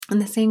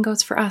And the same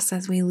goes for us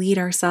as we lead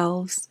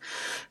ourselves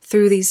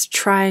through these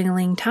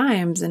trying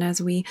times and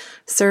as we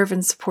serve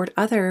and support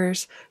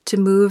others to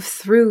move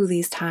through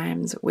these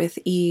times with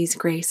ease,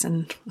 grace,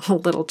 and a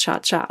little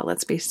cha-cha.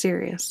 Let's be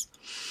serious.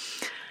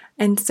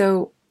 And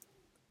so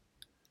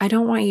I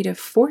don't want you to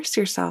force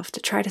yourself to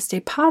try to stay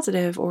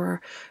positive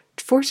or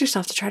force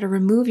yourself to try to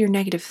remove your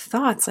negative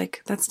thoughts.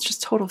 Like, that's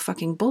just total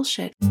fucking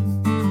bullshit.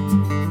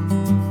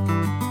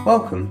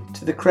 Welcome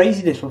to the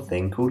Crazy Little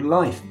Thing Called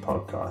Life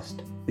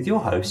podcast with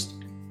your host,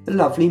 the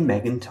lovely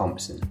Megan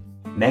Thompson.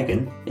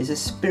 Megan is a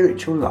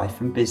spiritual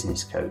life and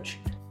business coach,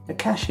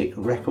 Akashic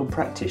record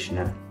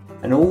practitioner,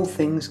 and all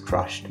things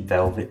crushed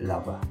velvet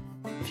lover.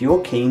 If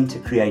you're keen to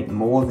create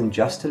more than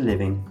just a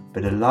living,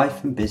 but a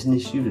life and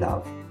business you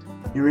love,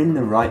 you're in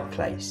the right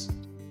place,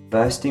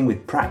 bursting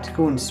with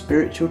practical and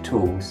spiritual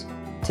tools,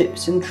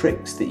 tips and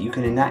tricks that you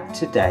can enact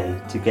today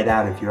to get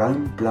out of your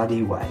own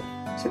bloody way.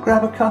 So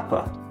grab a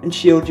cuppa and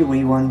shield your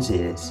wee one's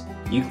ears.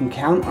 You can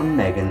count on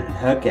Megan and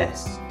her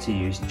guests to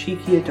use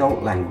cheeky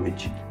adult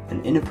language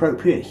and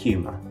inappropriate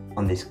humour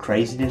on this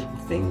crazy little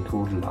thing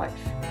called life.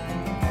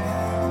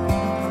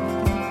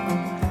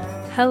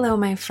 Hello,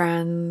 my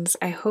friends.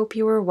 I hope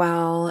you are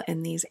well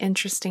in these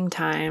interesting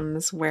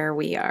times where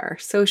we are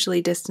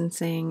socially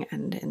distancing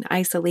and in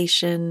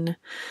isolation.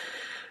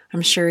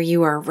 I'm sure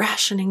you are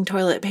rationing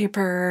toilet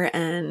paper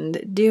and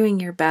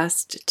doing your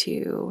best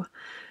to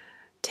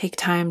take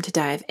time to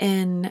dive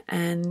in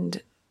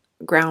and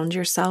ground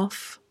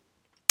yourself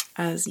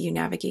as you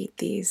navigate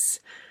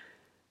these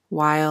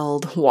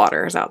wild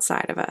waters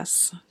outside of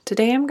us.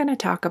 Today I'm going to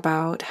talk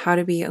about how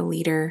to be a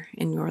leader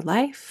in your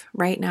life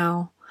right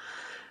now,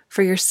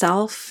 for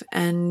yourself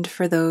and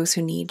for those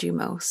who need you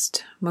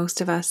most.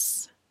 Most of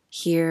us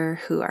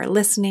here who are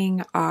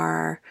listening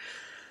are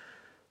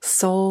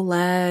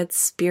soul-led,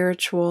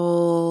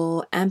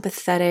 spiritual,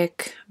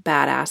 empathetic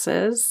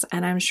badasses,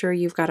 and I'm sure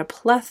you've got a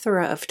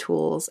plethora of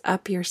tools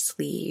up your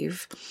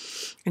sleeve,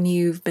 and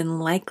you've been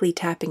likely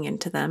tapping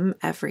into them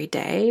every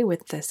day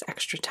with this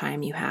extra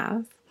time you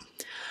have.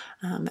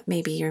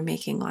 Maybe you're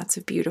making lots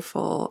of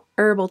beautiful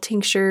herbal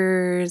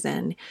tinctures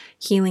and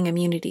healing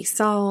immunity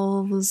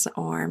salves,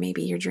 or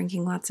maybe you're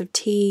drinking lots of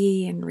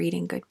tea and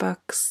reading good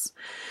books.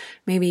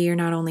 Maybe you're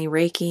not only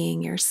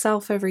Reikiing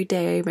yourself every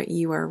day, but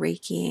you are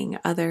Reikiing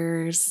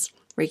others,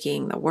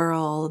 Reikiing the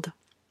world.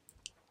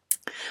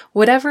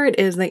 Whatever it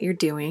is that you're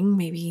doing,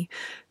 maybe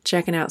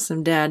checking out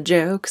some dad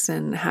jokes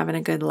and having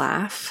a good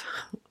laugh.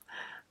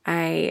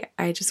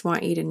 I just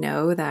want you to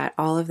know that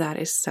all of that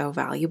is so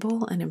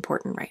valuable and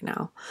important right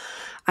now.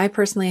 I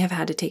personally have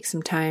had to take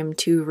some time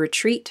to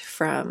retreat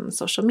from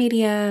social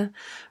media,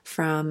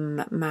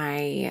 from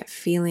my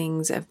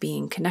feelings of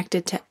being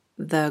connected to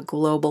the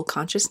global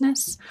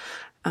consciousness.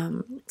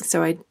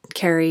 So I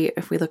carry,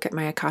 if we look at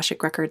my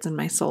Akashic records and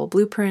my soul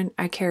blueprint,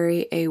 I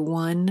carry a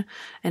 1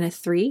 and a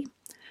 3.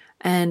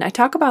 And I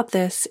talk about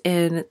this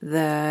in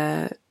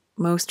the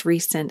most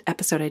recent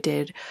episode I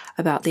did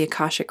about the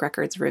Akashic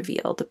Records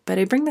Revealed. But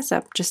I bring this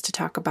up just to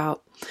talk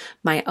about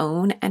my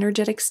own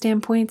energetic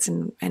standpoints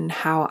and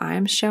how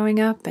I'm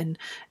showing up and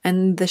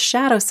the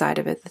shadow side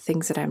of it, the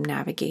things that I'm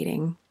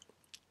navigating.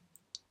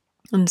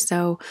 And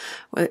so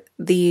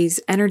these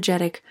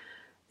energetic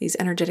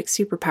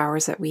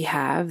superpowers that we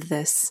have,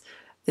 this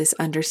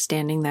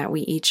understanding that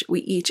we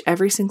each,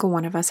 every single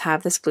one of us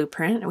have this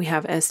blueprint. We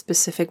have a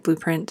specific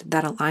blueprint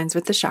that aligns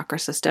with the chakra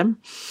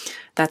system.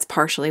 That's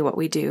partially what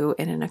we do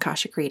in an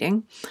Akashic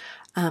reading.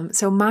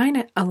 So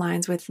mine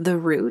aligns with the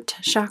root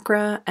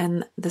chakra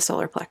and the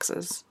solar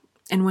plexus.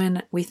 And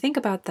when we think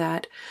about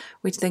that,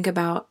 we think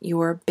about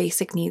your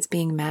basic needs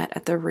being met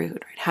at the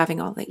root, right? Having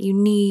all that you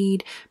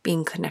need,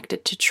 being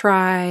connected to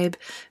tribe,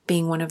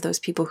 being one of those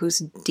people who's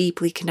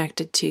deeply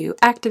connected to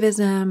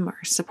activism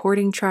or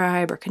supporting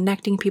tribe or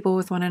connecting people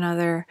with one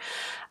another,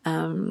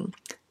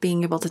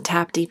 being able to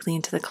tap deeply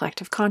into the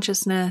collective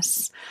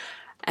consciousness.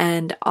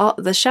 And all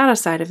the shadow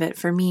side of it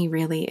for me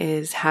really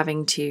is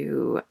having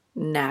to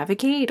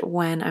navigate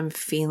when I'm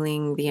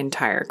feeling the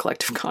entire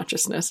collective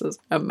consciousness's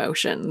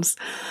emotions.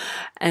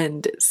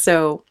 And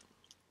so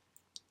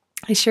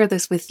I share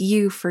this with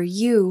you for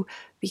you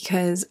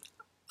because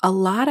a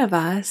lot of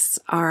us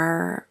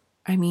are,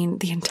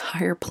 the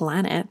entire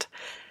planet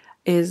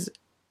is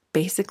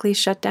basically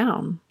shut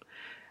down.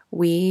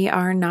 We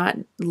are not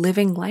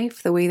living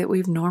life the way that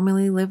we've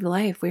normally lived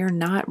life. We are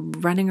not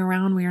running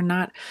around. We are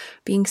not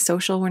being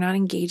social. We're not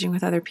engaging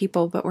with other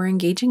people, but we're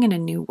engaging in a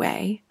new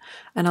way.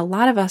 And a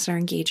lot of us are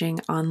engaging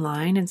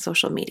online and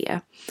social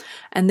media.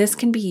 And this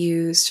can be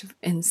used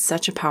in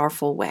such a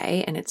powerful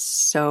way, and it's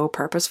so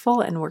purposeful.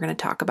 And we're going to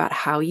talk about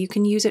how you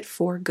can use it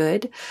for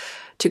good,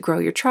 to grow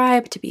your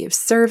tribe, to be of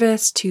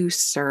service, to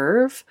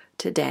serve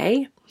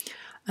today.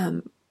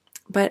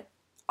 But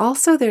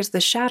also, there's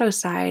the shadow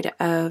side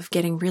of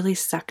getting really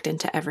sucked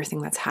into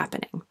everything that's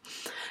happening.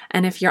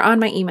 And if you're on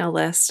my email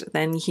list,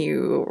 then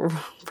you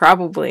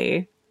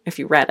probably, if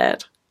you read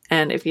it,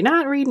 and if you're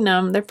not reading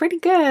them, they're pretty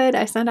good.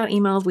 I send out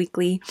emails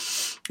weekly,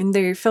 and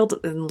they're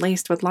filled and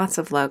laced with lots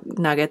of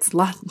nuggets,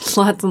 lots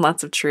and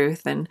lots of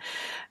truth. And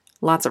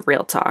Lots of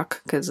real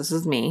talk, because this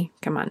is me.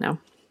 Come on now.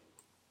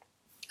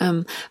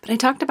 But I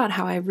talked about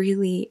how I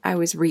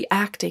was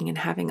reacting and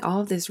having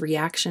all of these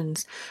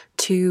reactions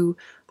to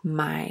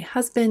my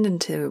husband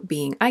and to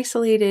being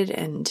isolated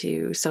and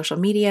to social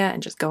media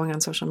and just going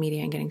on social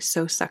media and getting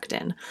so sucked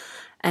in.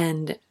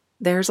 And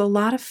there's a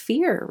lot of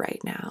fear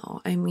right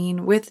now. I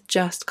mean, with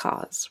just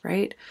cause,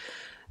 right?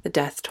 The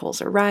death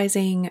tolls are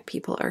rising.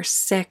 People are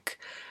sick.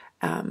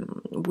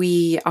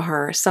 We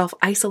are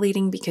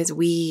self-isolating because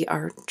we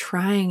are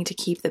trying to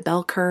keep the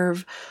bell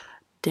curve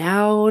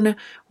down.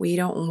 We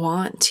don't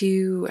want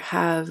to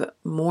have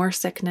more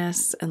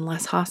sickness and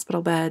less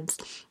hospital beds.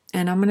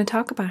 And I'm going to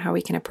talk about how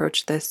we can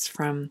approach this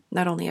from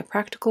not only a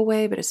practical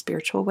way, but a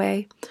spiritual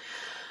way.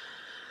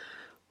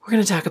 We're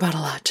going to talk about a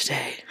lot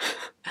today,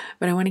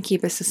 but I want to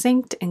keep it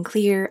succinct and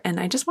clear. And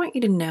I just want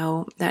you to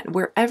know that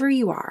wherever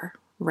you are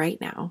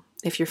right now,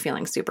 if you're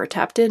feeling super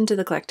tapped into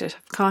the collective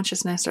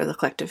consciousness or the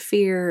collective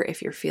fear,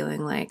 if you're feeling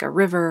like a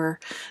river,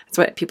 that's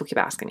what people keep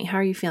asking me, how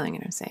are you feeling?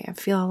 And I say, I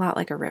feel a lot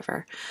like a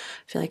river.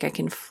 I feel like I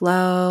can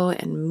flow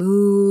and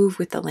move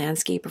with the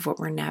landscape of what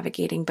we're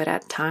navigating. But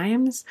at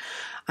times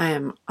I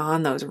am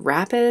on those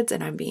rapids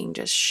and I'm being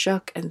just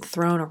shook and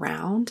thrown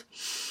around.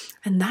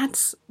 And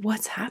that's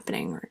what's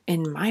happening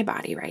in my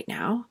body right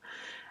now.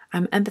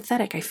 I'm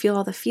empathetic. I feel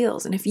all the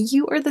feels. And if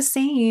you are the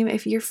same,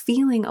 if you're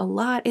feeling a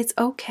lot, it's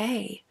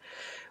okay.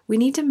 We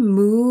need to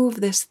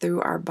move this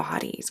through our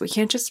bodies. We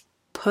can't just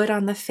put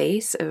on the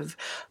face of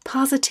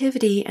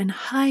positivity and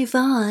high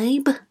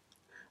vibe.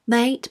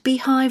 Mate, be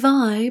high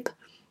vibe.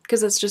 Because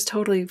that's just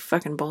totally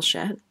fucking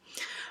bullshit.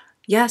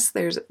 Yes,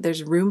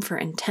 there's room for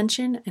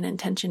intention, and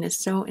intention is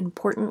so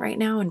important right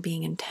now, and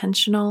being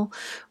intentional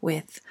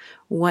with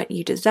what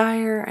you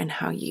desire and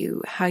how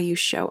you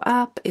show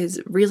up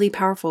is really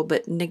powerful,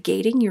 but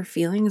negating your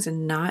feelings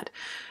and not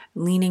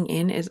leaning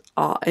in is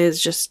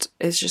just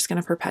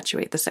going to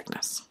perpetuate the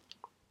sickness.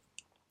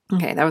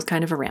 Okay, that was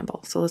kind of a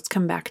ramble. So let's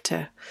come back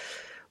to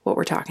what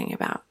we're talking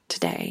about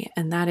today,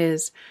 and that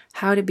is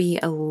how to be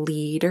a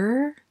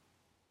leader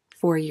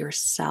for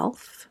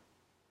yourself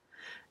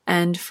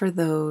and for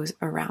those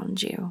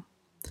around you.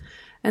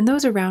 And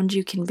those around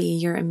you can be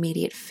your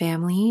immediate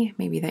family,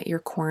 maybe that you're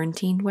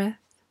quarantined with.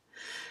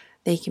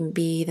 They can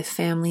be the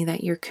family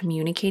that you're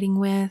communicating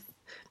with.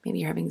 Maybe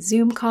you're having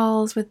Zoom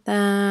calls with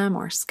them,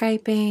 or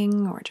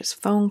Skyping, or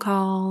just phone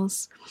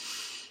calls.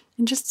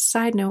 And just a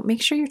side note,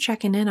 make sure you're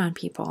checking in on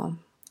people.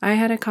 I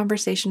had a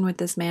conversation with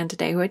this man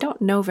today who I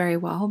don't know very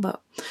well,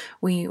 but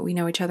we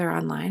know each other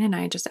online. And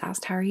I just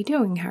asked, how are you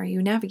doing? How are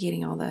you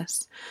navigating all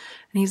this?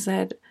 And he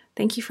said,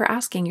 thank you for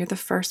asking. You're the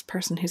first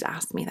person who's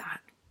asked me that.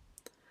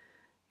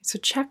 So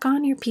check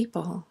on your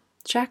people.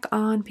 Check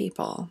on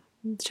people.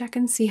 Check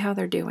and see how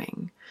they're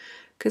doing.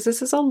 Because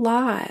this is a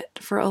lot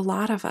for a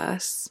lot of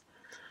us.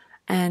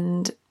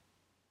 And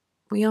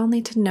we all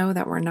need to know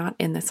that we're not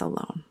in this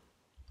alone.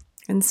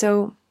 And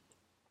so,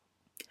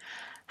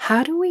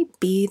 how do we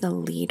be the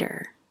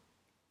leader?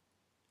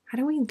 How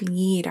do we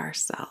lead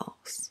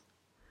ourselves?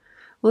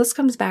 Well, this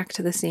comes back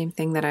to the same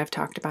thing that I've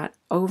talked about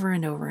over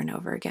and over and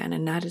over again,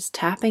 and that is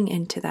tapping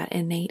into that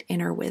innate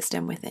inner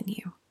wisdom within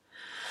you.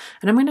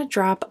 And I'm going to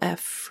drop a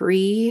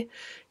free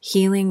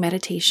healing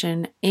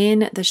meditation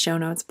in the show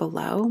notes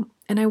below,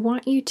 and I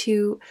want you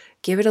to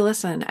give it a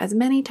listen as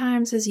many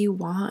times as you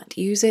want.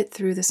 Use it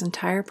through this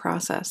entire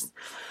process,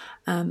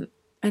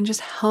 and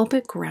just help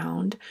it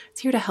ground.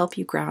 It's here to help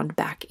you ground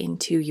back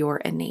into your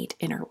innate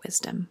inner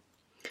wisdom.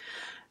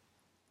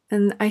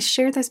 And I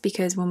share this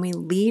because when we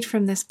lead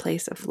from this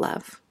place of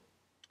love,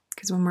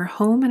 because when we're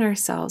home in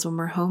ourselves, when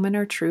we're home in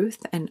our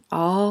truth, and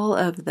all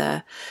of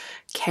the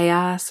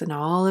chaos and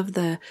all of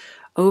the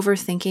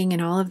overthinking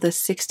and all of the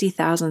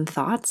 60,000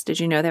 thoughts,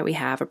 did you know that we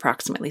have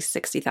approximately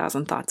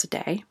 60,000 thoughts a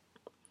day?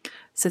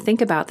 So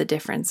think about the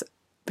difference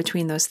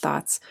between those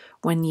thoughts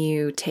when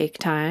you take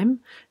time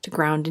to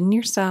ground in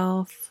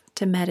yourself,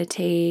 to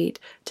meditate,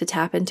 to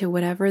tap into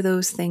whatever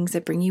those things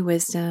that bring you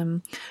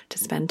wisdom, to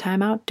spend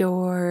time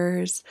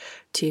outdoors,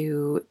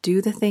 to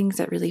do the things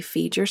that really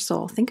feed your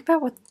soul. Think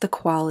about what the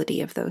quality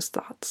of those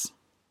thoughts.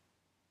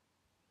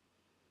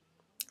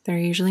 They're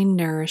usually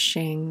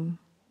nourishing,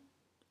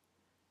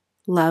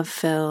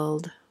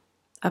 love-filled,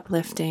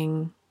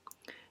 uplifting.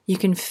 You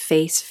can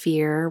face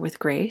fear with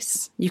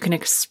grace. You can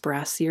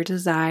express your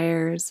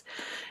desires.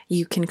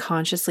 You can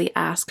consciously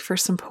ask for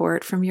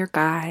support from your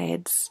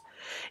guides.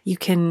 You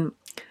can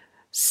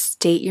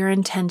state your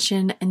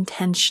intention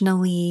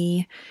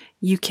intentionally.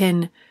 You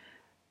can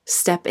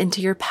step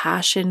into your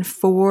passion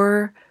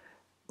for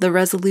the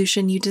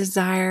resolution you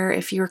desire.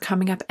 If you're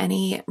coming up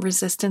any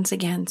resistance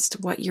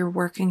against what you're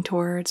working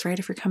towards, right?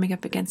 If you're coming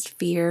up against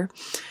fear,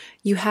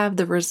 you have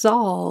the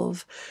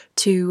resolve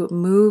to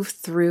move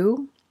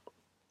through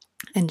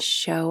and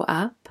show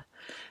up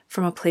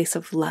from a place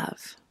of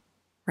love,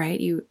 right?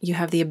 You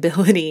have the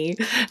ability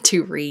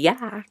to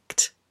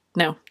react.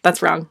 No,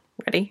 that's wrong.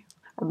 Ready?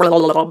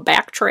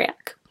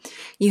 Backtrack.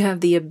 You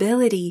have the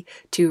ability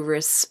to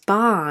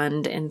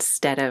respond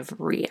instead of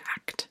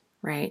react,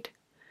 right?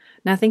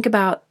 Now think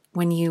about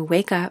when you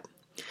wake up,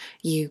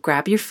 You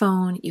grab your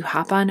phone, you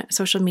hop on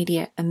social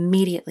media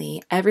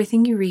immediately.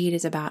 Everything you read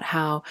is about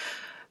how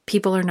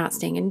people are not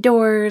staying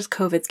indoors,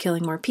 COVID's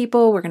killing more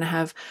people, we're going to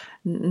have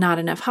not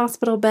enough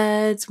hospital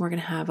beds, we're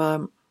going to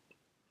have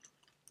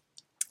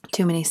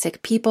too many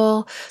sick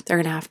people, they're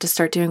going to have to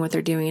start doing what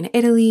they're doing in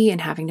Italy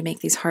and having to make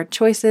these hard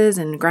choices,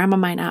 and grandma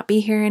might not be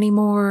here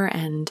anymore,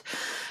 and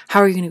how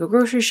are you going to go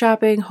grocery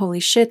shopping? Holy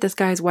shit, this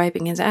guy's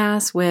wiping his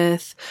ass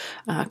with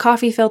a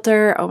coffee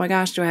filter. Oh my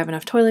gosh, do I have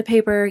enough toilet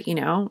paper?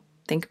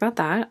 Think about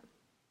that.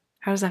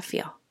 How does that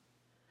feel?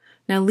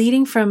 Now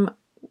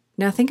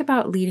think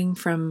about leading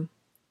from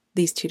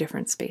these two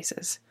different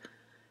spaces.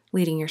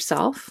 Leading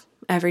yourself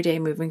every day,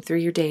 moving through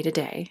your day to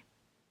day.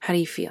 How do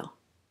you feel?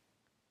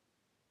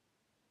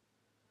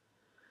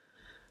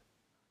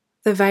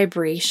 The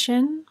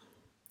vibration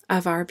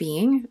of our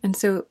being. And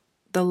so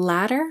the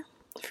latter,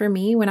 for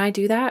me, when I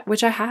do that,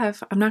 which I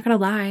have, I'm not going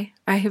to lie,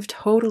 I have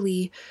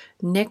totally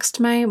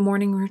nixed my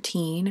morning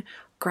routine,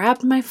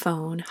 grabbed my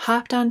phone,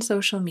 hopped on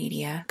social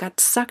media, got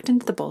sucked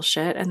into the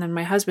bullshit, and then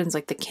my husband's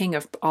like the king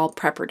of all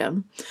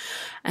prepperdom.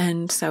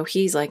 And so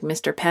he's like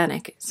Mr.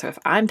 Panic. So if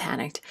I'm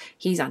panicked,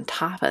 he's on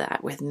top of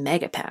that with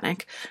mega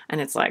panic.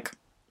 And it's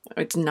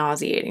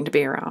nauseating to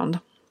be around.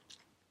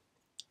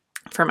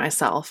 For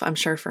myself, I'm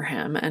sure for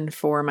him, and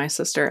for my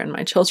sister and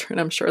my children,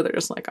 I'm sure they're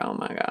just like, oh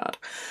my God.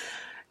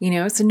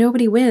 So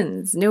nobody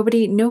wins.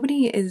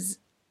 Nobody is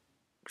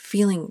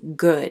feeling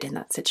good in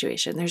that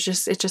situation.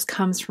 It just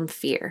comes from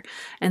fear.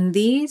 And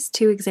these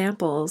two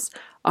examples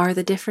are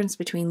the difference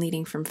between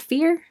leading from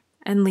fear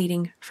and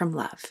leading from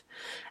love.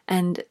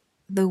 And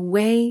the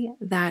way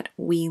that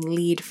we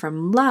lead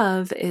from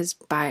love is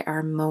by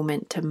our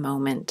moment to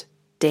moment,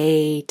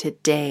 day to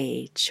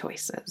day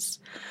choices.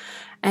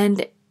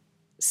 And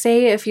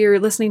say if you're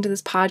listening to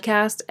this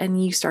podcast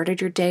and you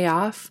started your day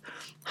off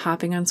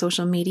hopping on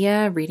social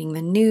media, reading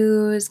the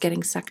news,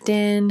 getting sucked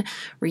in,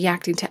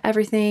 reacting to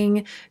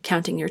everything,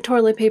 counting your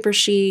toilet paper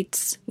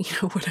sheets,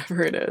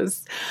 whatever it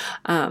is,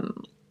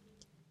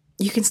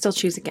 you can still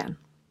choose again.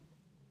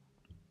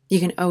 You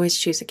can always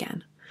choose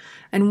again.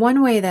 And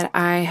one way that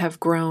I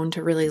have grown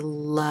to really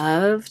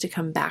love, to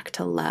come back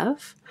to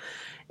love,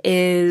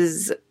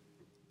 is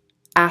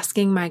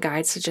asking my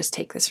guides to just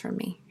take this from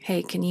me.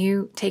 Hey, can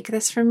you take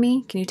this from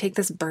me? Can you take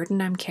this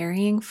burden I'm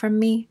carrying from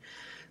me?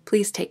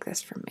 Please take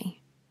this from me.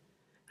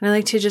 And I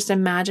like to just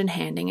imagine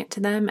handing it to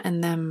them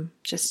and them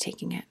just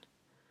taking it.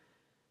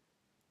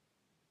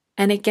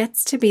 And it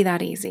gets to be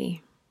that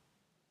easy.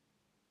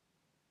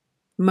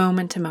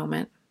 Moment to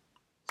moment.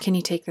 Can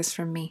you take this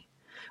from me?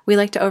 We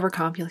like to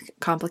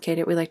overcomplicate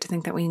it. We like to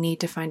think that we need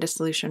to find a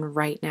solution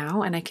right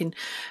now. And I can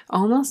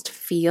almost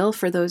feel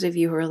for those of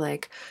you who are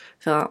like,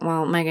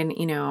 well, Megan,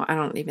 I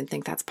don't even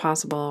think that's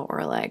possible.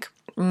 Or like,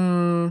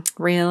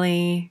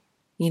 really?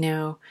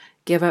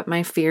 Give up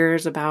my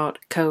fears about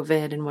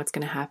COVID and what's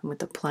going to happen with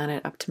the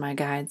planet up to my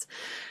guides.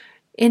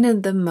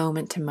 In the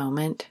moment to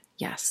moment,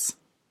 yes.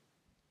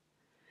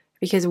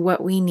 Because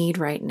what we need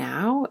right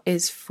now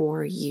is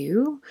for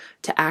you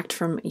to act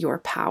from your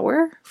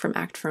power, to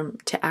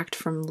act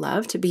from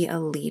love, to be a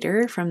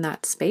leader from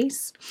that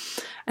space.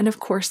 And of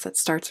course, that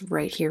starts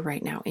right here,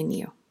 right now in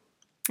you.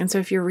 And so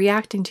if you're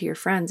reacting to your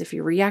friends, if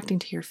you're reacting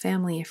to your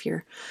family, if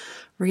you're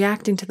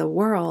reacting to the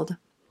world,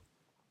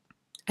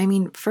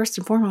 first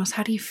and foremost,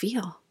 how do you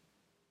feel?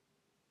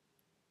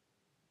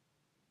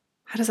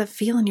 How does that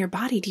feel in your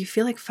body? Do you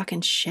feel like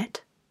fucking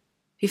shit?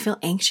 Do you feel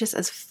anxious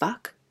as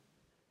fuck?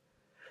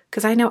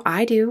 Because I know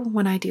I do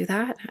when I do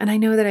that. And I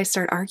know that I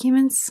start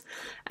arguments.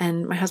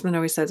 And my husband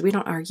always says, we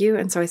don't argue.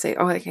 And so I say,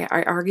 oh, okay,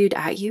 I argued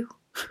at you.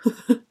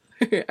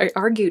 I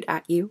argued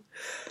at you.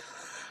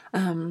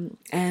 And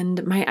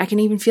I can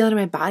even feel it in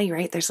my body,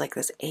 right? There's like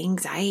this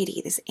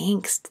anxiety, this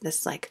angst,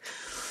 this like,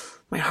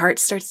 my heart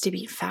starts to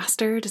beat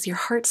faster. Does your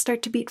heart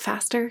start to beat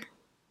faster?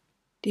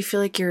 Do you feel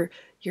like you're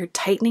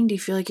tightening? Do you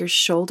feel like your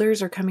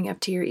shoulders are coming up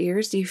to your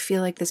ears? Do you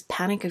feel like this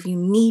panic of you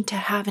need to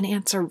have an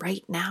answer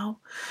right now?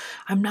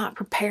 I'm not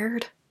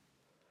prepared.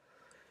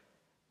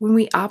 When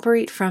we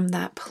operate from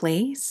that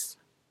place,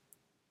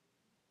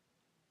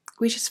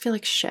 we just feel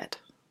like shit.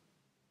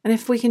 And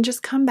if we can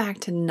just come back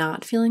to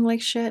not feeling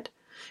like shit,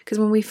 because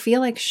when we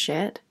feel like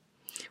shit,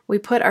 we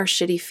put our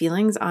shitty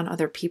feelings on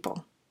other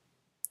people,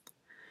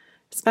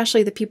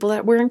 especially the people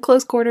that we're in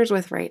close quarters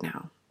with right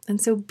now. And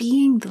so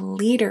being the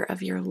leader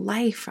of your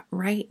life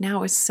right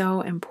now is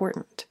so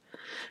important.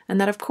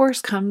 And that, of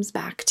course, comes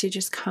back to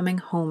just coming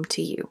home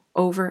to you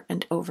over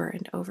and over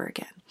and over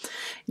again.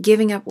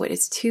 Giving up what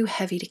is too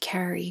heavy to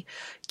carry,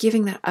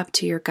 giving that up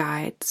to your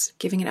guides,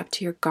 giving it up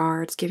to your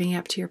guards, giving it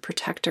up to your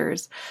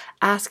protectors,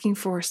 asking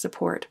for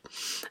support.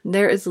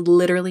 There is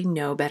literally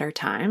no better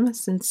time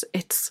since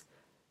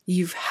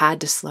you've had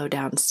to slow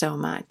down so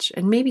much.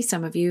 And maybe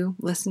some of you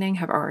listening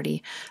have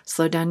already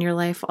slowed down your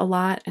life a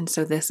lot. And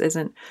so this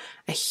isn't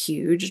a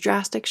huge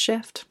drastic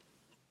shift.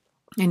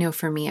 I know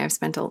for me, I've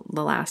spent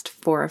the last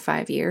 4 or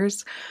 5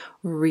 years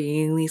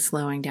really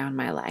slowing down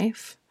my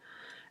life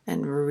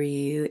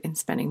and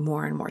spending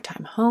more and more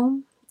time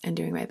home and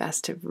doing my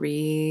best to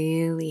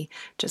really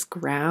just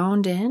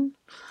ground in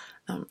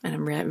And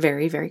I'm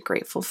very, very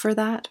grateful for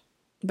that.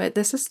 But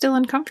this is still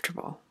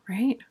uncomfortable,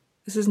 right?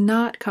 This is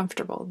not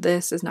comfortable.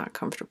 This is not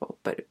comfortable.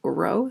 But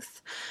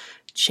growth,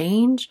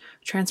 change,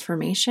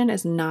 transformation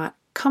is not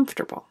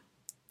comfortable.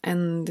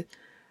 And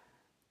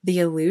the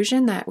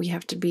illusion that we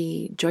have to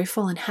be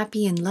joyful and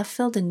happy and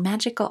love-filled and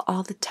magical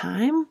all the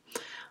time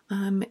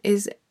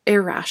is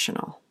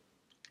irrational.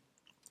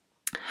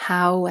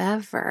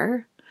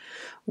 However,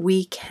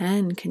 we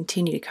can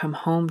continue to come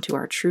home to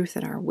our truth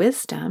and our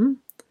wisdom,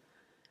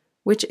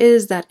 which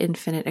is that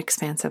infinite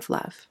expansive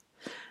love.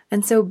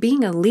 And so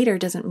being a leader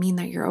doesn't mean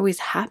that you're always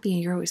happy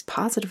and you're always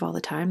positive all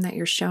the time, that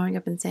you're showing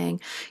up and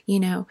saying,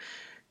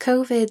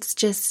 COVID's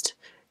just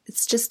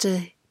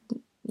a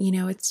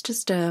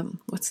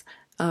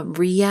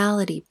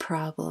reality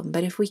problem.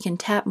 But if we can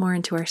tap more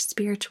into our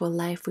spiritual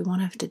life, we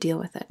won't have to deal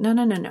with it. No.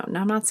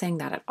 I'm not saying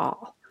that at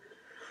all.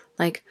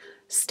 Like,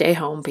 stay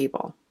home,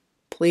 people.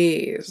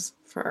 Please,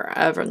 for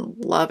heaven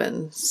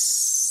loving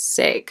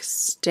sake,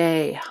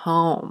 stay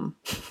home.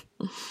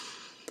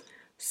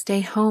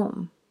 Stay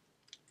home.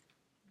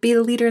 Be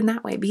the leader in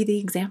that way. Be the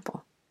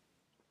example.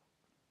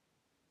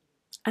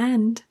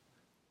 And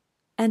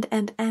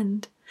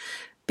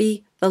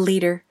be the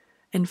leader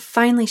and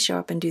finally show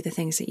up and do the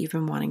things that you've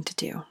been wanting to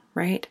do,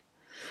 right?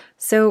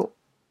 So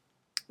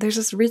there's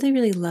this really,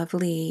 really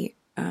lovely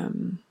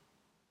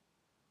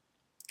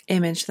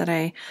image that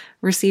I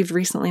received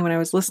recently when I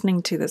was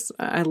listening to this.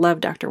 I love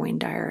Dr. Wayne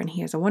Dyer, and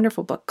he has a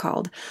wonderful book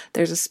called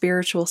There's a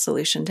Spiritual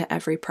Solution to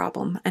Every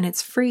Problem, and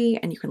it's free,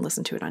 and you can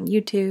listen to it on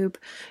YouTube.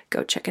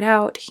 Go check it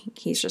out.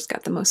 He's just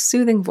got the most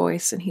soothing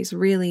voice, and he's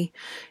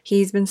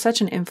been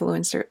such an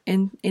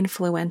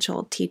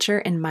influential teacher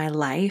in my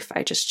life.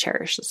 I just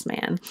cherish this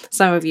man.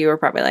 Some of you are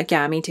probably like,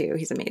 yeah, me too.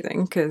 He's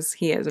amazing, because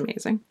he is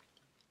amazing.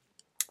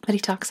 But he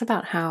talks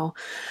about how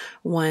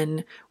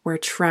when we're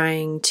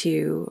trying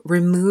to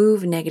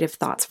remove negative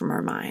thoughts from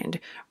our mind,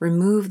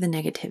 remove the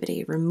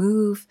negativity,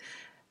 remove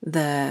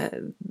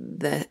the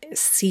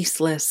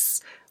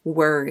ceaseless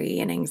worry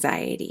and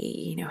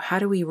anxiety, how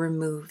do we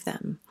remove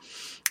them?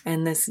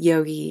 And this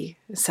yogi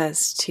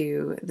says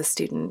to the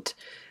student,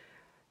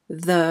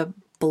 the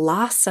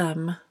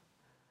blossom,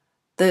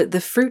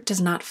 the fruit does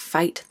not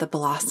fight the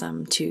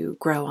blossom to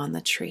grow on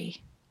the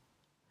tree.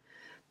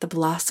 The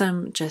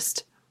blossom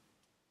just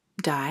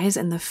dies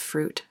and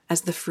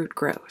as the fruit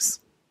grows,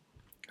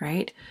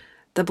 right?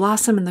 The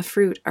blossom and the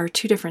fruit are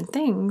two different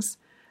things,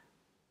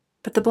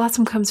 but the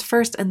blossom comes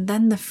first and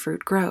then the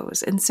fruit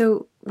grows. And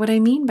so what I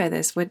mean by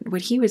this,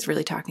 what he was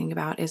really talking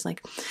about is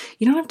like,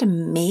 you don't have to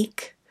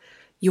make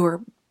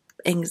your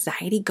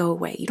anxiety go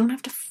away. You don't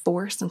have to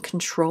force and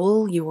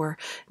control your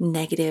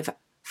negative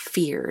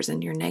fears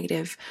and your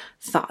negative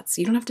thoughts.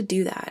 You don't have to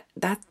do that.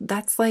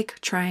 That's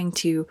like trying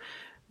to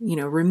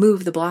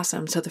remove the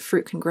blossom so the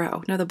fruit can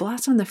grow. No, the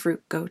blossom and the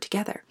fruit go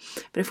together.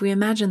 But if we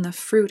imagine the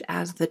fruit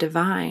as the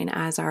divine,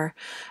 as our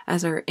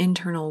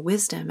internal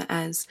wisdom,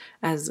 as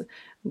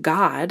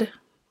God,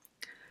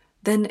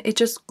 then it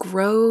just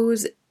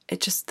grows.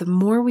 The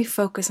more we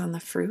focus on the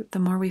fruit, the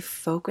more we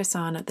focus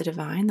on the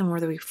divine, the more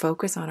that we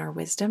focus on our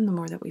wisdom, the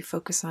more that we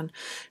focus on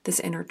this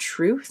inner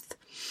truth,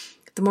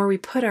 the more we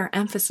put our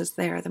emphasis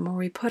there, the more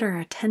we put our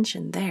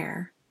attention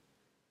there,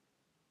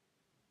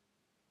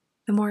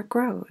 the more it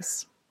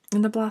grows.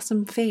 And the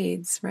blossom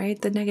fades,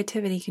 right? The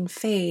negativity can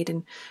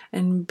fade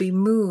and be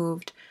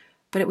moved,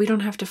 but we don't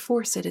have to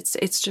force it.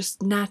 It's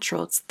just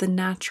natural. It's the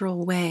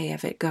natural way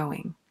of it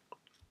going.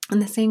 And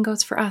the same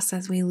goes for us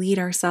as we lead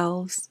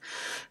ourselves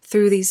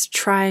through these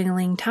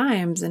trying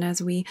times and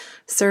as we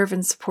serve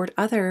and support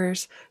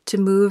others to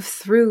move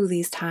through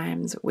these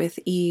times with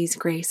ease,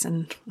 grace,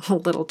 and a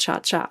little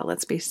cha-cha.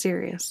 Let's be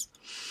serious.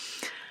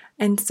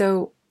 And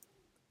so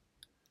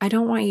I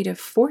don't want you to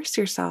force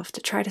yourself to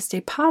try to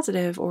stay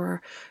positive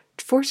or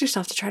force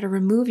yourself to try to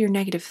remove your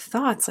negative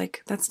thoughts.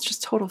 Like, that's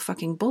just total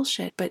fucking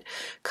bullshit. But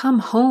come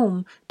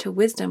home to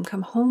wisdom,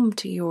 come home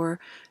to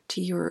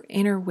your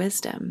inner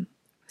wisdom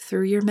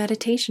through your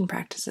meditation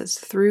practices,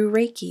 through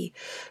Reiki,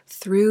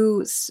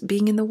 through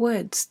being in the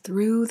woods,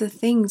 through the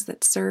things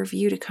that serve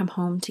you to come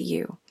home to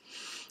you.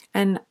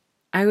 And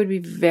I would be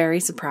very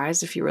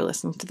surprised if you were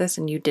listening to this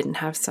and you didn't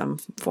have some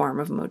form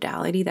of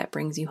modality that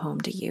brings you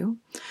home to you.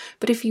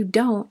 But if you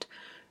don't,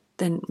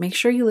 then make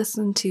sure you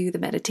listen to the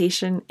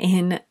meditation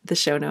in the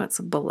show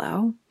notes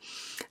below.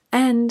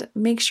 And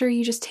make sure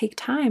you just take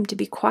time to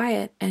be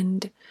quiet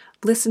and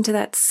listen to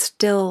that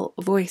still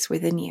voice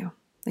within you.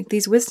 Like,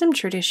 these wisdom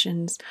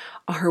traditions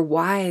are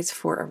wise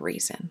for a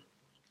reason.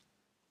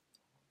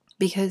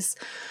 Because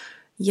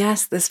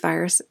yes, this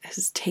virus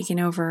has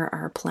taken over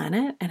our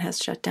planet and has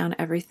shut down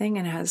everything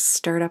and has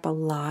stirred up a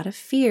lot of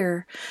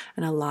fear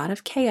and a lot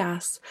of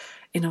chaos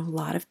in a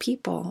lot of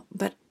people.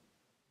 But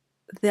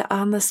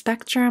on the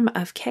spectrum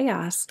of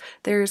chaos,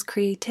 there is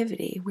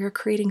creativity. We're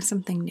creating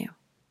something new.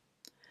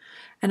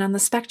 And on the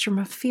spectrum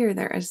of fear,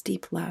 there is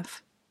deep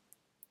love.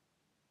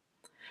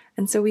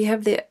 And so we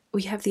have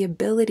the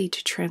ability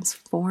to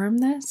transform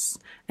this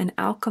and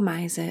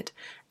alchemize it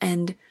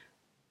and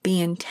be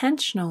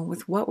intentional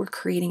with what we're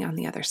creating on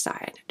the other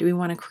side. Do we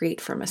want to create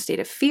from a state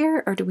of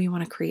fear, or do we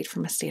want to create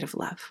from a state of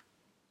love?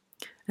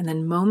 And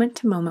then moment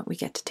to moment, we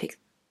get to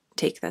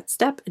take that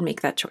step and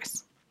make that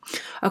choice.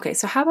 Okay,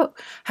 so how about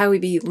how we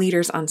be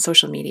leaders on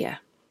social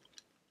media?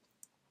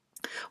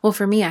 Well,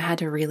 for me, I had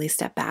to really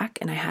step back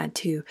and I had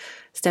to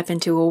step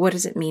into, well, what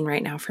does it mean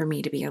right now for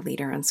me to be a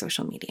leader on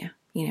social media?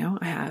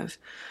 I have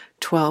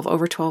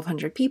over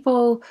 1,200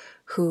 people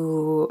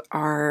who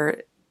are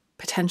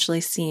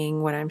potentially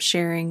seeing what I'm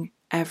sharing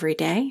every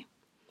day.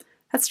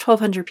 That's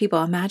 1,200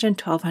 people. Imagine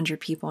 1,200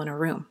 people in a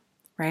room,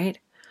 right?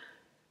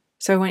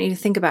 So I want you to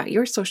think about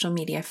your social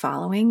media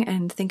following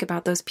and think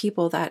about those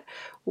people that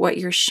what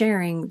you're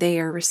sharing, they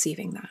are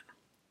receiving that.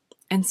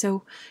 And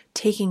so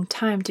taking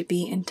time to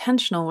be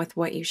intentional with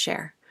what you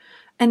share.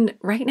 And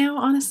right now,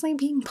 honestly,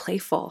 being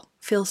playful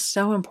feels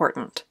so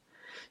important.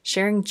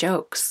 Sharing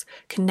jokes,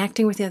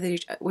 connecting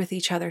with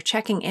each other,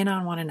 checking in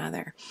on one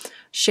another,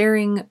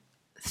 sharing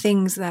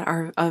things that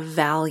are of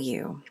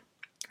value,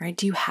 right?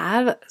 Do you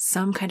have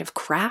some kind of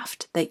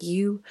craft that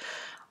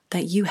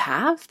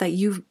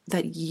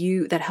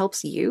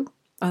helps you?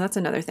 Oh, that's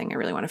another thing I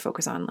really want to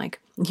focus on. Like,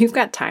 you've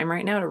got time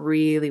right now to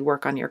really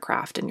work on your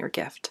craft and your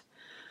gift.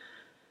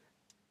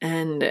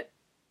 And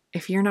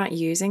if you're not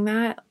using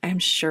that, I'm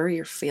sure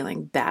you're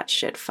feeling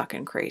batshit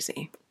fucking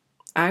crazy.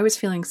 I was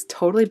feeling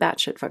totally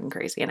batshit fucking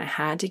crazy, and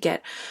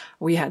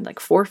we had like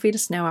 4 feet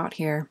of snow out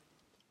here.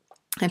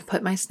 I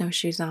put my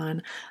snowshoes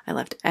on. I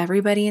left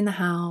everybody in the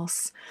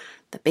house,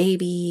 the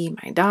baby,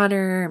 my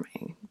daughter,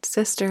 my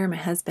sister, my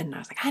husband. And I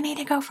was like, I need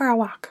to go for a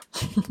walk.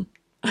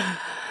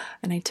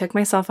 And I took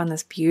myself on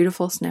this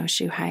beautiful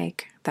snowshoe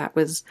hike that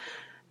was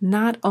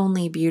not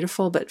only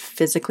beautiful, but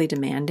physically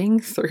demanding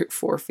through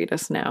 4 feet of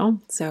snow.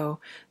 So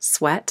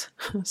sweat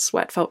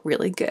felt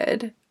really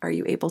good. Are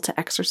you able to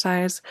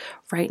exercise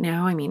right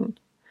now? I mean,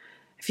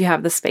 if you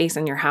have the space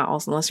in your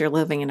house, unless you're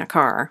living in a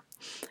car,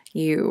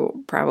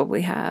 you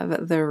probably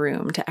have the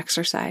room to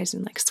exercise,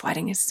 and like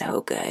sweating is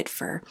so good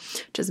for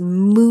just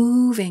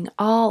moving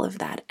all of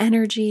that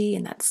energy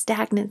and that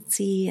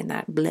stagnancy and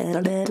that blah,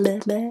 blah, blah,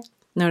 blah.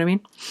 Know what I mean?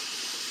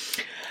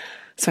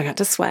 So I got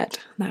to sweat.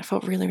 That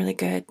felt really, really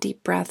good.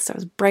 Deep breaths. I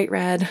was bright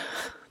red.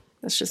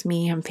 That's just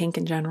me. I'm pink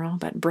in general,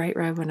 but bright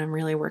red when I'm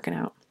really working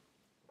out.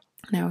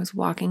 And I was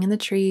walking in the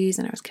trees,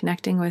 and I was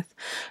connecting with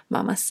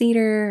Mama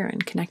Cedar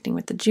and connecting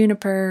with the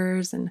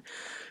junipers and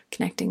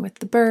connecting with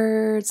the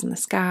birds and the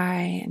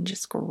sky and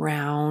just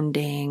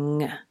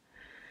grounding.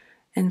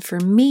 And for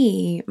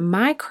me,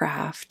 my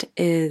craft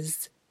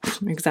is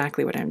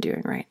exactly what I'm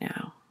doing right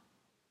now.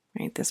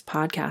 Right? This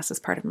podcast is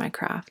part of my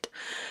craft.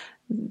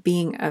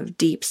 Being of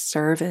deep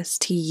service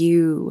to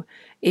you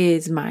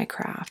is my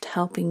craft,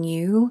 helping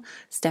you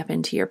step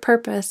into your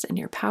purpose and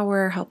your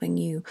power, helping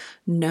you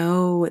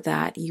know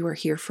that you are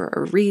here for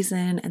a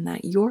reason, and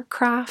that your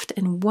craft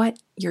and what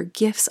your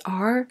gifts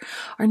are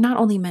not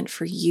only meant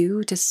for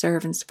you to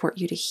serve and support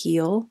you to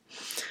heal,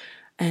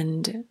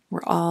 and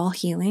we're all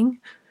healing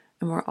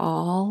and we're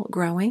all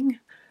growing,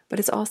 but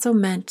it's also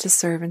meant to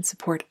serve and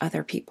support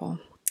other people.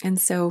 And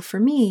so for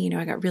me,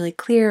 I got really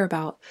clear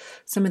about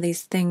some of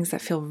these things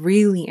that feel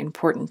really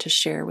important to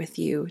share with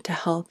you to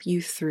help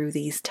you through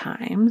these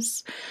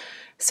times,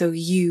 so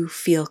you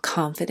feel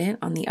confident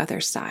on the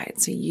other side,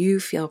 so you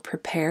feel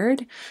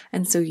prepared,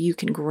 and so you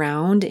can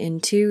ground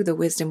into the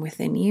wisdom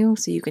within you,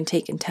 so you can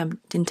take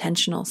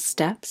intentional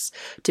steps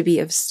to be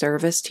of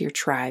service to your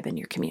tribe and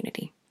your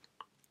community.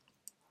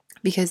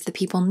 Because the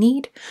people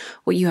need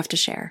what you have to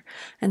share.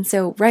 And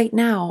so right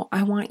now,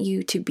 I want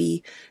you to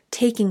be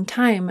taking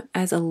time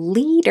as a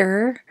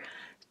leader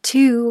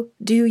to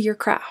do your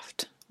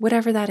craft,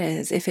 whatever that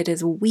is. If it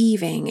is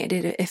weaving,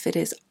 if it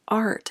is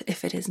art,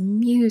 if it is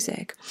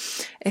music,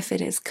 if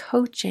it is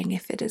coaching,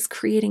 if it is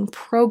creating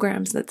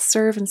programs that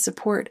serve and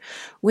support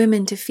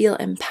women to feel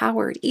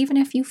empowered, even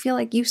if you feel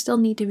like you still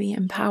need to be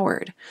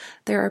empowered.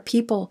 There are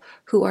people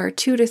who are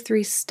 2 to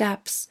 3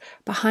 steps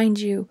behind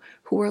you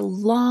who are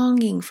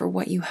longing for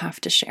what you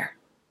have to share,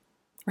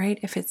 right?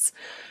 If it's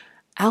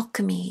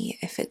alchemy,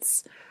 if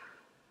it's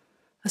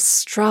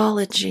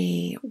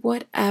astrology,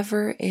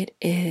 whatever it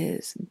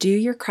is, do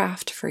your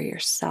craft for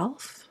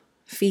yourself,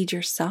 feed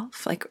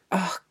yourself.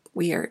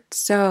 We are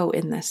so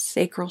in the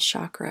sacral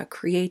chakra,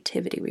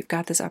 creativity. We've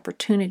got this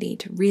opportunity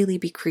to really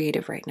be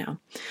creative right now.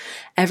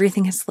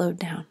 Everything has slowed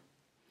down.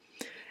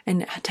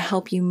 And to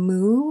help you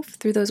move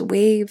through those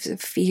waves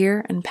of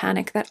fear and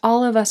panic that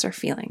all of us are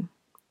feeling.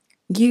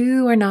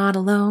 You are not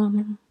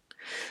alone.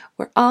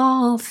 We're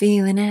all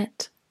feeling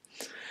it.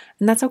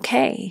 And that's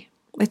okay.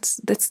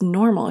 That's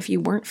normal. If you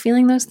weren't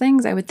feeling those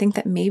things, I would think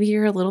that maybe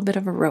you're a little bit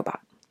of a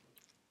robot.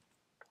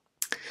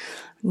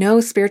 No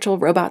spiritual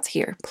robots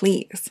here.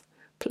 Please,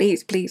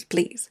 please, please,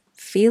 please.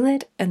 Feel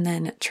it and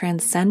then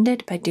transcend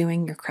it by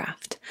doing your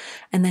craft.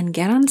 And then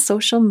get on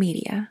social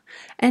media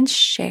and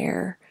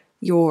share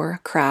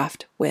your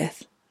craft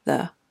with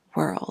the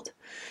world.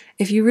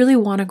 If you really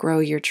want to grow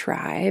your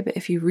tribe,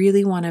 if you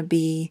want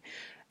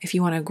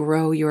to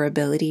grow your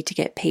ability to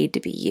get paid to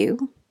be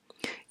you,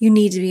 you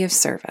need to be of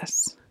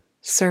service.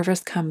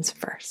 Service comes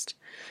first.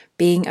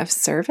 being of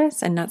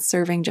service and not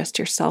serving just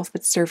yourself,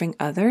 but serving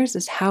others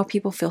is how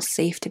people feel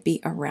safe to be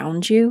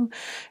around you.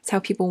 It's how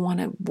people want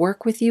to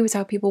work with you. It's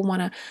how people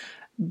want to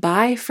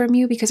buy from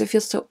you because it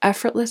feels so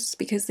effortless,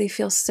 because they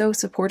feel so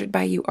supported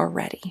by you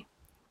already.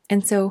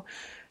 And so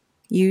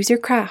use your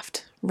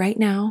craft right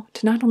now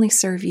to not only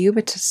serve you,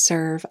 but to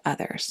serve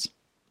others.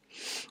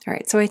 All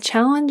right, so I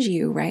challenge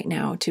you right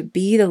now to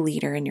be the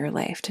leader in your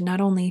life, to not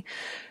only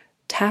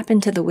tap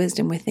into the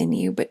wisdom within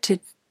you, but to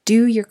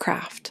do your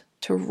craft,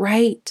 to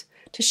write,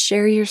 to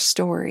share your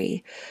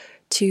story,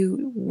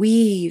 to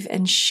weave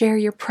and share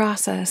your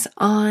process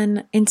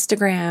on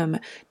Instagram,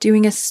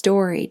 doing a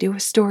story, do a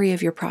story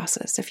of your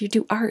process. If you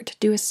do art,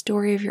 do a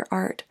story of your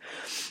art.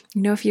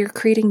 If you're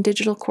creating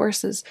digital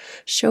courses,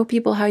 show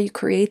people how you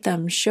create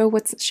them, show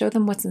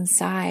them what's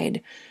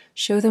inside,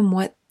 show them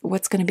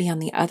what's going to be on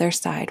the other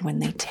side when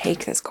they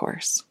take this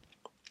course.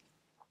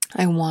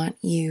 I want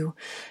you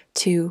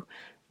to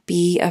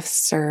be of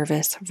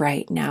service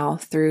right now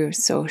through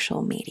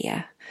social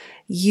media.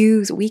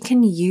 We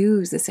can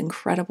use this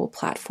incredible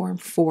platform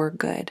for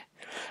good.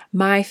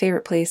 My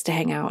favorite place to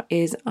hang out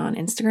is on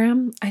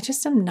Instagram. I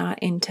just am not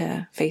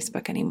into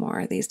Facebook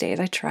anymore these days.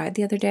 I tried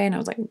the other day and I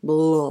was like,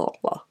 blah,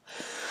 blah.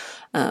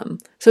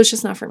 So it's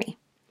just not for me.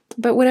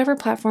 But whatever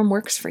platform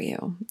works for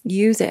you,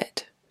 use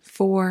it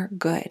for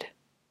good,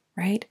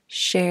 right?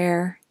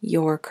 Share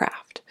your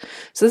craft.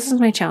 So this is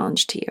my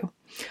challenge to you.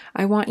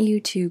 I want you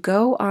to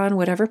go on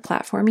whatever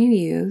platform you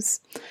use.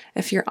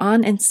 If you're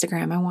on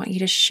Instagram, I want you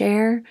to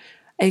share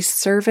a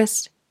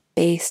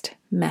service-based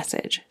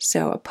message.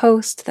 So a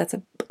post that's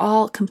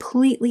all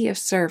completely of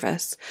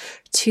service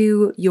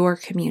to your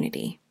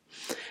community.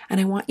 And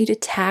I want you to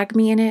tag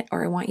me in it,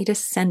 or I want you to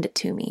send it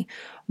to me.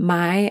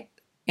 My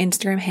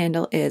Instagram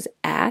handle is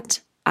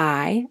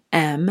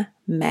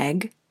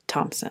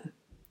 @IamMegThompson.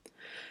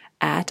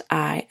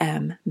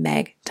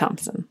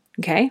 @IamMegThompson.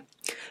 Okay?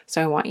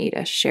 So I want you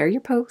to share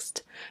your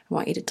post. I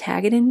want you to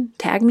tag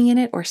me in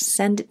it, or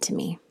send it to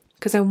me,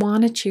 because I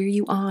want to cheer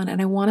you on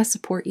and I want to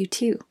support you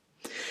too.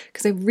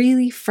 Because I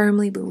really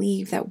firmly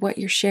believe that what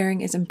you're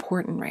sharing is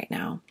important right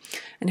now.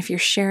 And if you're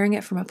sharing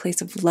it from a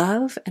place of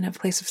love and a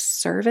place of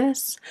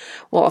service,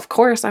 well, of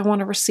course, I want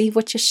to receive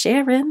what you're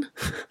sharing,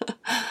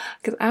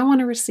 because I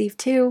want to receive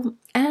too.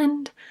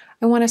 And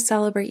I want to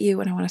celebrate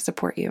you and I want to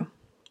support you.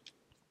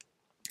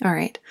 All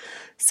right.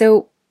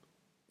 So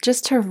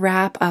just to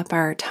wrap up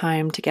our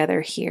time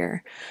together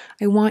here,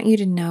 I want you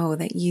to know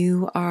that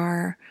you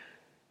are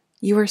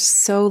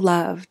so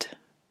loved,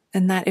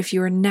 and that if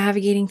you are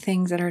navigating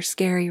things that are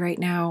scary right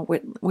now,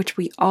 which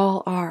we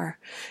all are,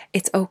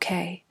 it's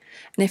okay.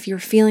 And if you're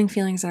feeling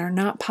feelings that are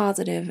not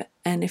positive,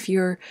 and if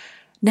you're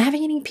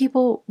navigating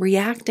people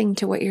reacting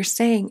to what you're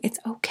saying, it's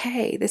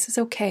okay. This is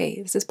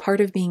okay. This is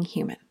part of being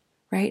human,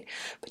 right?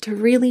 But to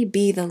really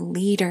be the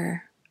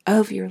leader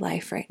of your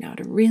life right now,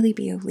 to really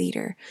be a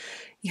leader,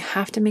 you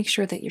have to make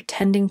sure that you're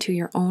tending to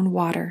your own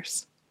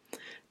waters.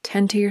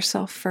 Tend to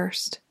yourself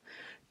first.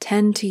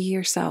 Tend to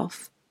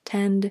yourself.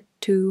 Tend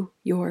to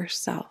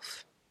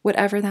yourself.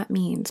 Whatever that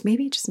means.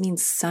 Maybe it just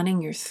means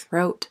sunning your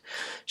throat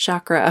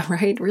chakra,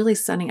 right? Really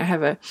sunning. I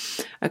have a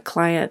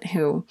client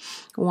who,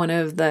 one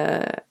of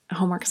the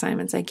homework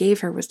assignments I gave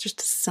her was just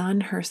to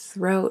sun her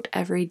throat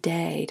every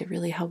day to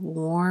really help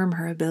warm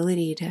her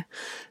ability to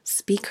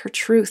speak her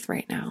truth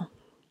right now.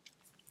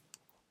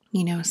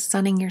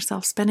 Sunning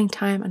yourself, spending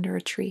time under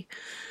a tree.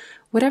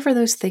 Whatever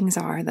those things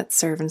are that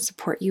serve and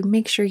support you,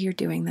 make sure you're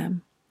doing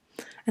them.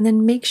 And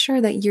then make sure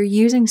that you're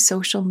using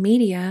social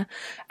media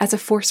as a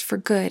force for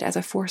good, as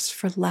a force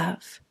for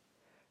love,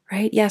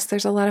 right? Yes,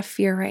 there's a lot of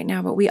fear right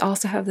now, but we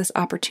also have this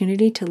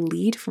opportunity to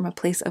lead from a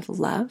place of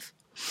love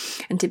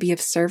and to be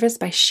of service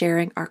by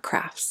sharing our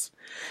crafts.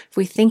 If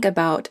we think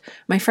about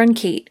my friend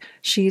Kate,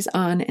 she's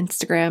on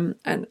Instagram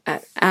and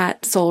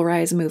at Soul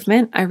Rise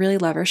Movement. I really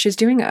love her. She's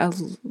doing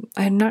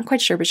I'm not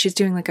quite sure, but she's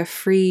doing like a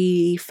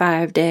free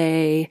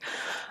 5-day,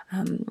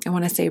 I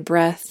want to say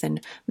breath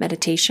and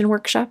meditation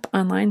workshop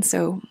online.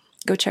 So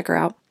go check her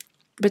out.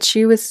 But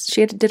she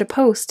did a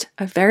post,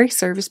 a very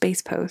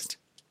service-based post,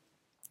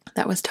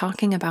 that was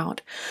talking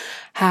about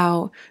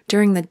how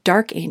during the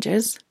Dark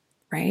Ages,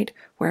 right,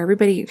 where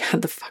everybody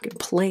had the fucking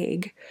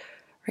plague,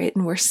 right,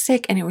 and we're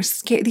sick, and it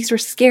was these were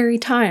scary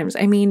times.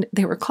 I mean,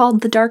 they were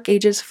called the Dark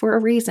Ages for a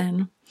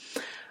reason.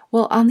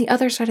 Well, on the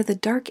other side of the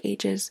Dark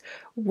Ages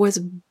was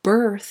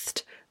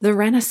birthed the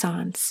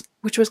Renaissance,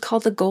 which was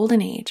called the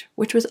Golden Age,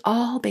 which was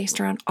all based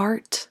around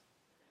art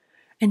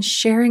and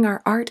sharing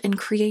our art and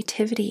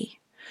creativity.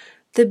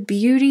 The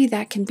beauty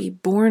that can be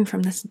born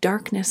from this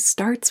darkness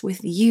starts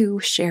with you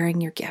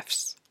sharing your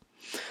gifts.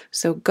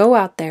 So go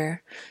out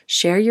there,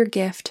 share your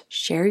gift,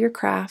 share your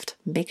craft,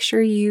 make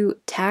sure you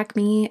tag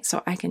me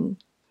so I can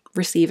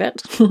receive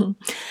it,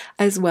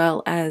 as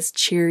well as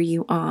cheer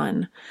you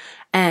on.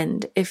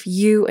 And if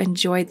you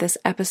enjoyed this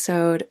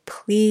episode,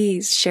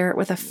 please share it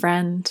with a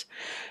friend,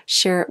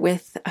 share it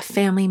with a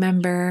family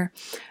member,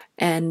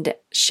 and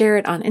share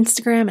it on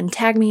Instagram and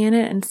tag me in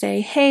it and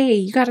say, hey,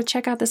 you got to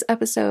check out this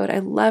episode. I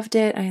loved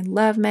it. I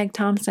love Meg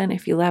Thompson.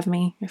 If you love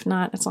me, if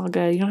not, it's all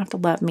good. You don't have to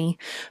love me,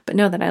 but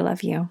know that I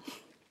love you.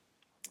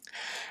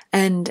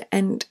 And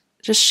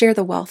just share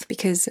the wealth,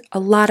 because a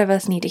lot of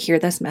us need to hear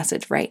this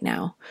message right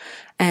now.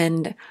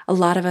 And a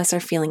lot of us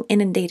are feeling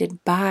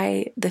inundated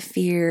by the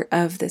fear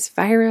of this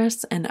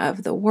virus and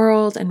of the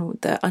world and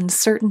the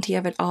uncertainty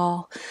of it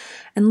all.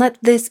 And let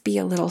this be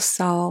a little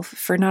salve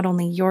for not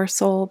only your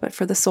soul, but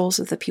for the souls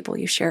of the people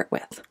you share it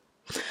with.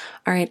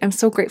 All right, I'm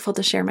so grateful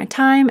to share my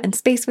time and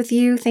space with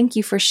you. Thank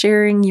you for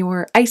sharing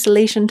your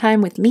isolation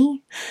time with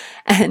me.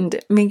 And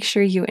make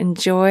sure you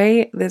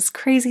enjoy this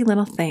crazy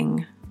little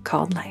thing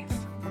called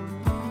life.